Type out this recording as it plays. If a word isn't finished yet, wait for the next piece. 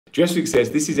Dress for Success.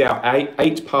 This is our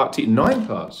 8-part teaching. 9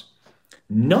 parts.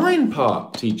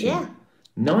 9-part teaching. Yeah.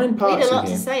 9 parts. We had a lot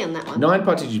to say on that one.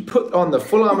 9-part teaching. Put on the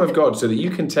full armor of God so that you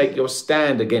can take your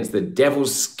stand against the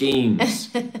devil's schemes.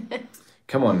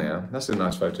 Come on now. That's a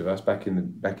nice photo of us back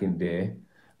in there.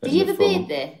 Did you have a beard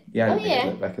there? Yeah, yeah.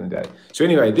 Back in the day. So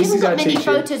anyway, this is our teaching. Got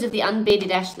many photos of the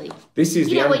unbearded Ashley. This is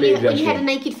the unbearded Ashley. When you had a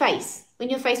naked face. When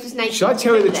your face was naked. Should I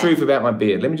tell you the truth about my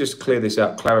beard? Let me just clear this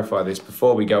up, clarify this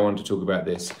before we go on to talk about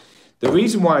this. The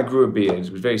reason why I grew a beard was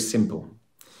very simple.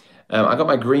 I got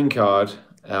my green card.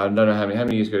 I don't know how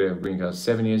many years ago did I have a green card?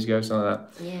 7 years ago, something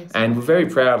like that. Yes. And we're very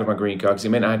proud of my green card because it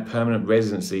meant I had permanent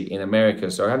residency in America.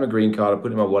 So I had my green card, I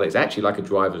put it in my wallet. It's actually like a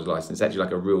driver's license. It's actually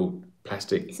like a real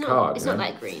plastic card. It's not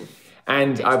like green.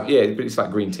 And but it's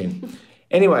like green tint.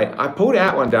 Anyway, I pulled it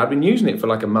out one day. I'd been using it for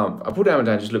like a month. I pulled it out one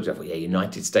day and just looked at it. Yeah,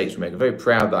 United States of America. Very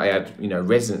proud that I had,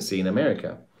 residency in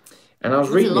America. And I was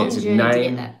reading it. It said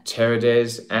name,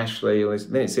 Terradez, Ashley. All this.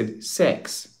 Then it said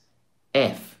sex,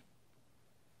 F.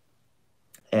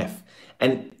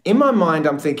 And in my mind,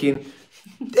 I'm thinking,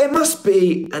 there must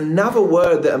be another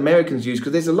word that Americans use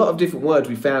because there's a lot of different words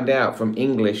we found out from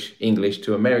English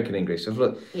to American English. So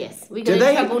look, yes, we got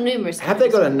in trouble numerous times. Have they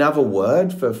got another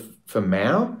word for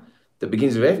male that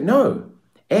begins with F? No.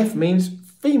 F means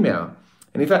female.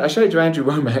 And in fact, I showed it to Andrew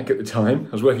Womack at the time.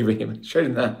 I was working with him. I showed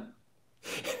him that.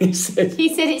 He said,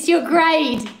 it's your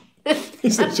grade. He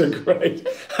said, it's your grade.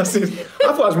 I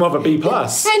thought I was more of a B+. Andrew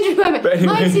Womack, anyway.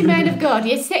 Mighty man of God.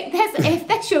 Yes, that's F.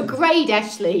 That's your grade,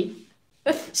 Ashley.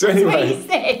 So anyway,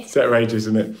 it's outrageous,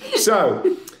 isn't it?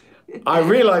 So I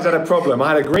realised I had a problem. I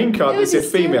had a green card that said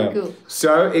female.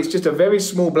 So it's just a very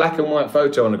small black and white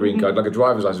photo on a green card, like a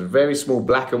driver's license. Very small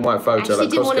black and white photo. Actually,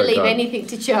 didn't want to leave anything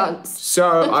to chance.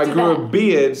 So I grew a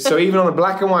beard. So even on a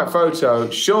black and white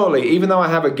photo, surely, even though I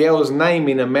have a girl's name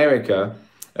in America,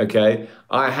 okay,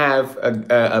 I have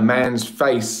a man's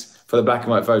face for the black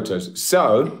and white photos.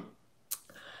 So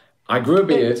I grew a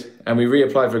beard and we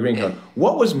reapplied for a green card.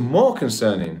 What was more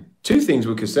concerning? 2 things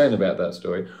were concerned about that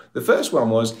story. The first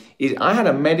one is I had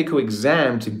a medical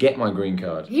exam to get my green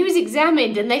card. He was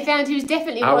examined and they found he was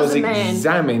definitely was a man. I was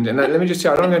examined, and let me just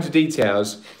tell you, I don't go into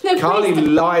details. No, Carlie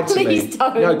lied to me. Please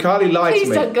don't. No, Carlie lied to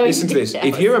me. Don't go Listen to this.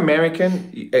 If you're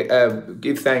American,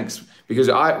 give thanks. Because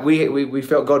we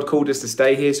felt God called us to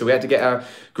stay here, so we had to get our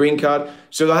green card.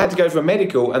 So I had to go for a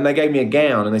medical, and they gave me a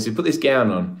gown, and they said, put this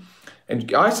gown on.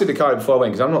 And I said to Carlie before I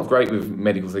went, because I'm not great with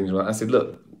medical things, I said,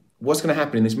 look, what's going to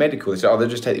happen in this medical? They said, they'll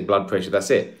just take your blood pressure, that's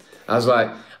it. I was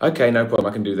like, okay, no problem,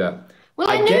 I can do that. Well,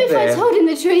 I knew if I told him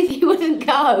the truth, he wouldn't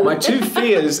go. My 2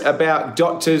 fears about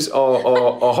doctors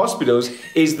or hospitals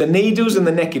is the needles and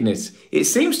the nakedness. It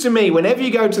seems to me, whenever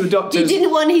you go to the doctors... You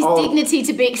didn't want his dignity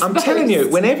to be exposed. I'm telling you,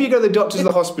 whenever you go to the doctors or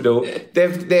the hospital,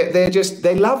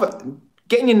 they love it,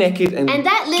 getting you naked and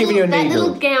giving you a needle. That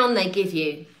little gown they give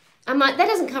you, I'm like, that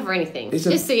doesn't cover anything,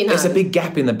 just so you know. There's a big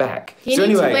gap in the back. You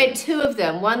need to wear 2 of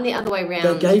them, one the other way round.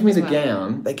 They gave me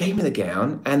the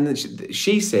gown, and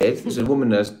she said, there's a woman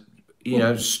nurse,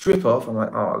 strip off. I'm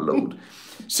like, oh, Lord.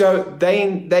 So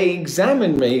they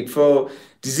examined me for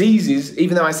diseases,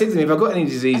 even though I said to them, if I've got any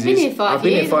diseases, I've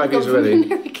been here 5 years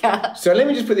already. So let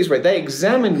me just put it this way. They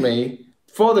examined me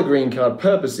for the green card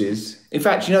purposes. In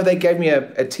fact, they gave me a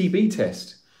TB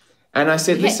test. And I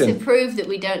said, listen... to prove that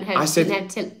we don't have,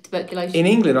 tuberculosis. In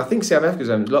England, I think South Africa's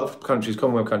own, a lot of countries,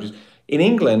 Commonwealth countries, in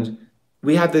England,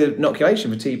 we had the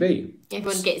inoculation for TB.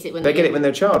 Everyone gets it when they get it when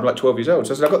they're a child, like 12 years old.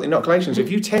 So I said, I've got the inoculation, so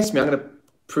if you test me, I'm going to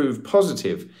prove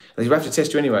positive. And they said, we have to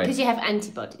test you anyway. Because you have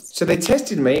antibodies. So they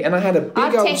tested me, and I had a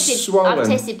big old swollen... I've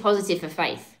tested positive for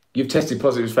faith. You've tested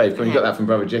positive for faith. You got that from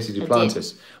brother Jesse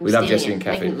Duplantis. We love Jesse and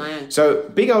Kathy. So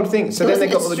big old thing. So then they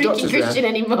got all the doctors around.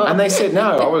 Anymore. And they said,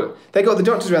 no. They got the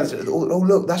doctors around and said, oh,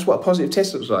 look, that's what a positive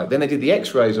test looks like. Then they did the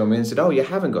x-rays on me and said, oh, you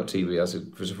haven't got TB. I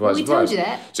said, for surprise, we told you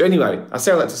that. So anyway, I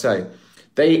say all that to say,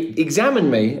 they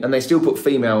examined me and they still put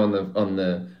female on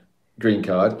the green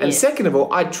card. And second of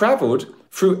all, I travelled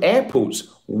through airports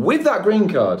with that green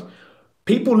card.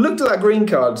 People looked at that green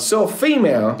card, saw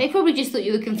female. They probably just thought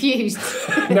you were confused.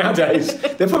 Nowadays,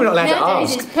 they're probably not allowed to ask.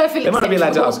 Nowadays, it's perfectly They might not be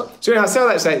allowed to ask. So anyway, I say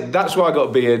that to say, that's why I got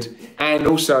a beard. And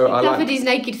also, I covered his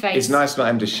naked face. It's nice not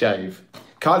having to shave.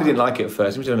 Carlie didn't like it at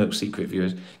first. Let me tell you a little secret,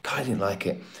 viewers. Carlie didn't like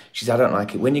it. She said, I don't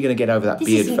like it. When are you going to get over that beard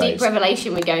phase? This is some deep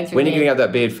revelation we're going through When are you going to get over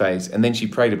that beard phase? And then she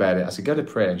prayed about it. I said, go to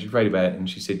prayer. And she prayed about it. And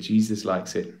she said, Jesus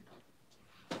likes it.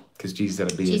 Because Jesus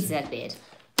had a beard. Jesus had a beard.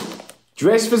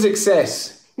 Dress for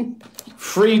Success.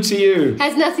 Free to you.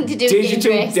 Has nothing to do with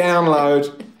digital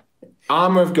download.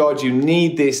 Armour of God, you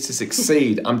need this to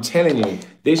succeed. I'm telling you,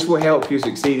 this will help you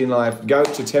succeed in life. Go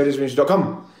to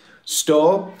terradezministry.com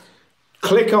store,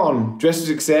 click on Dress for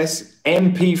Success,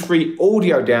 MP3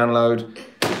 audio download.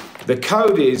 The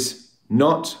code is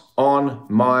not on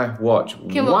my watch.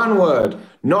 One word.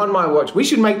 Not on my watch. We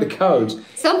should make the codes.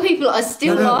 Some people are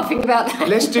still laughing about that.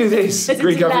 Let's do this.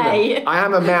 Greek government. I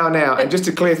am a male now, and just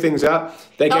to clear things up,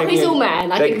 they gave me. He's all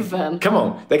man. I can confirm. Come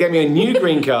on, they gave me a new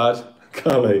green card.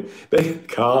 Carlie,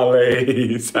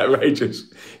 it's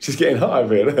outrageous. She's getting hot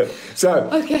over here. So,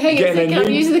 okay, hang on a second.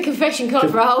 I'm using the confession card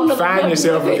for a whole nother fan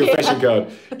yourself a confession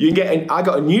card. You can get. I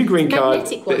got a new green card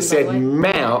that said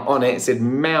Mao on it. It said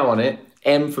Mao on it.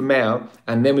 M for Mao,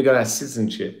 and then we got our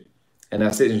citizenship, and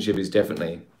our citizenship is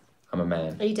definitely. I'm a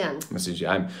man. Are you done?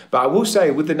 But I will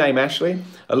say, with the name Ashley,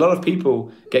 a lot of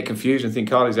people get confused and think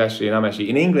Carlie's Ashley and I'm Ashley.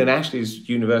 In England, Ashley's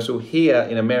universal. Here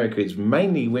in America, it's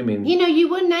mainly women. You know, you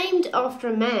were named after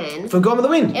a man. From Gone with the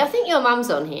Wind. I think your mum's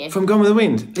on here. From Gone with the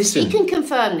Wind. Listen. She can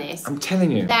confirm this. I'm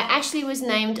telling you. That Ashley was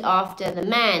named after the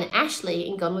man, Ashley,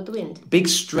 in Gone with the Wind. Big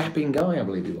strapping guy, I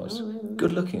believe he was.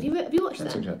 Good looking. Have you watched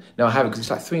that? No, I haven't,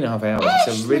 because it's like 3.5 hours.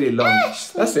 Ashley, it's a really long...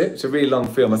 Ashley. That's it. It's a really long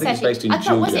film. I think it's based in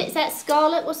Georgia. Was it? Is that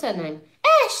Scarlett? What's her name?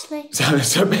 Ashley. So I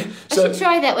should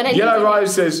try that when I Yellow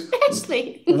Rose says,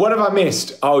 Ashley. What have I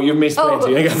missed? Oh, you've missed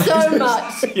plenty. So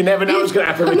much. You never know what's going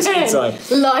to happen with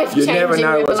time. Life-changing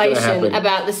revelation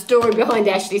about the story behind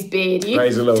Ashley's beard. You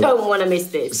don't want to miss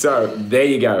this. So, there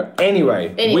you go.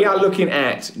 Anyway, we are looking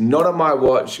at, not on my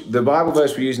watch, the Bible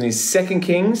verse we're using is 2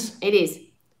 Kings. It is.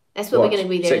 That's what we're going to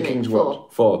be there 2 Kings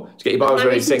what? 4. So get your Bibles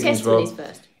ready, 2 Kings 4.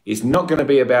 It's not going to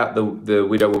be about the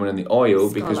widow woman and the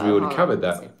oil, because we already covered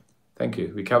that. Thank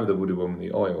you. We covered the widow woman and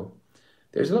the oil.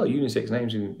 There's a lot of unisex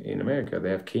names in America.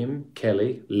 They have Kim,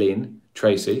 Kelly, Lynn,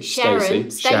 Tracy, Stacy,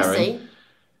 Sharon,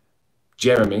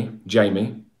 Jeremy,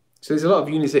 Jamie. So there's a lot of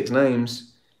unisex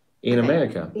names in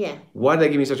America. Yeah. Why did they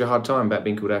give me such a hard time about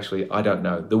being called Ashley? I don't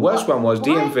know. The worst one was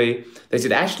DMV. They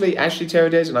said, Ashley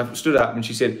Terradez. And I stood up and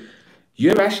she said,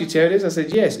 you're Ashley Terradez? I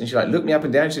said, yes. And she like looked me up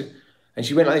and down. And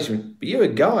she went like this. She went, but you're a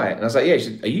guy. And I was like, yeah. She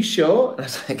said, are you sure? And I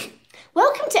was like...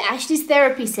 Welcome to Ashley's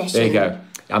therapy session. There you go.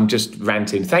 I'm just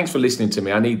ranting. Thanks for listening to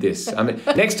me. I need this.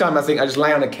 Next time I think I just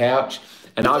lay on a couch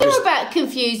and I'll just... If you're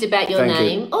confused about your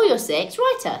name or your sex,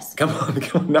 write us. Come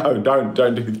on. No,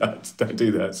 don't do that. Don't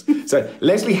do that. So,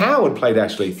 Leslie Howard played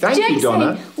Ashley. Thank you,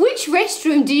 Donna. Which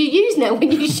restroom do you use now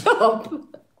when you shop?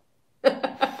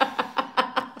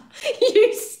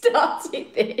 You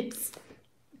started this.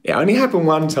 It only happened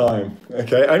one time,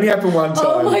 okay? Only happened one time.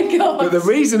 Oh my God. But the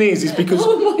reason is because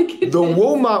the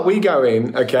Walmart we go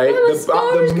in, okay,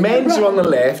 the men's are on the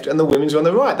left and the women's are on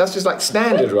the right. That's just like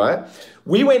standard, right?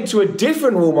 We went to a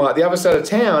different Walmart the other side of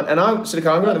town, and I said, okay,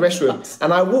 I'm going to the restroom.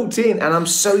 And I walked in, and I'm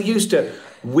so used to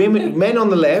men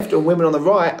on the left and women on the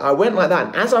right. I went like that.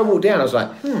 And as I walked down, I was like,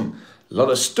 a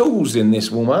lot of stalls in this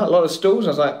Walmart, a lot of stalls. I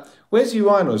was like, where's the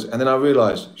urinals? And then I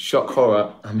realised, shock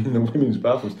horror, I'm in the women's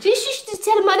bathrooms. You should just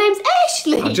tell them my name's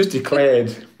Ashley. I just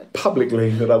declared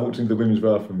publicly that I walked into the women's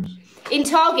bathrooms. In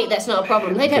Target, that's not a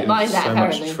problem. They don't mind that,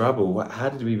 apparently. So much trouble. How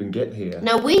did we even get here?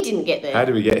 No, we didn't get there. How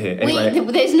did we get here? Anyway,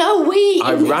 there's no we.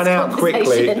 I ran out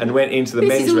quickly and went into the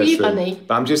men's restroom. You, honey.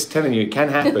 But I'm just telling you, it can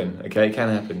happen. Okay, it can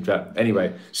happen. But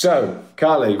anyway, so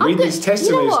Carlie, read these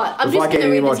testimonies before I get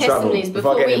any more trouble.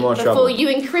 Before you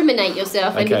incriminate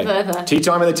yourself any further. Tea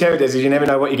time in the Terradez, you never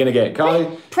know what you're going to get.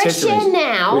 Carlie, press share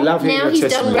now. We love now he's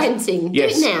done ranting.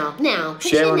 Yes. Do it now.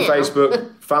 Share on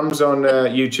Facebook. Thumbs on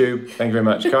YouTube. Thank you very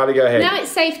much. Carlie, go ahead. Now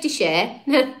it's safe to share.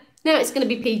 Now it's going to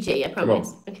be PG, I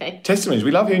promise. Okay. Testimonies.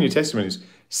 We love hearing your testimonies.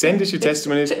 Send us your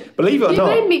testimonies. Believe it or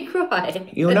not. You made me cry.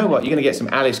 You'll know what? You're going to get some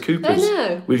Alice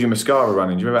Coopers with your mascara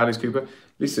running. Do you remember Alice Cooper?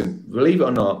 Listen, believe it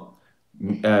or not,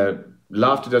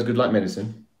 laughter does good like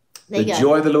medicine. The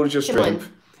joy of the Lord is your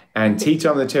strength. And tea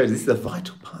time on the terrace. This is a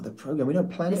vital part of the program. We don't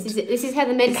plan it. This is how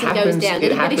the medicine goes down. A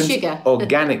little bit of sugar.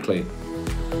 Organically.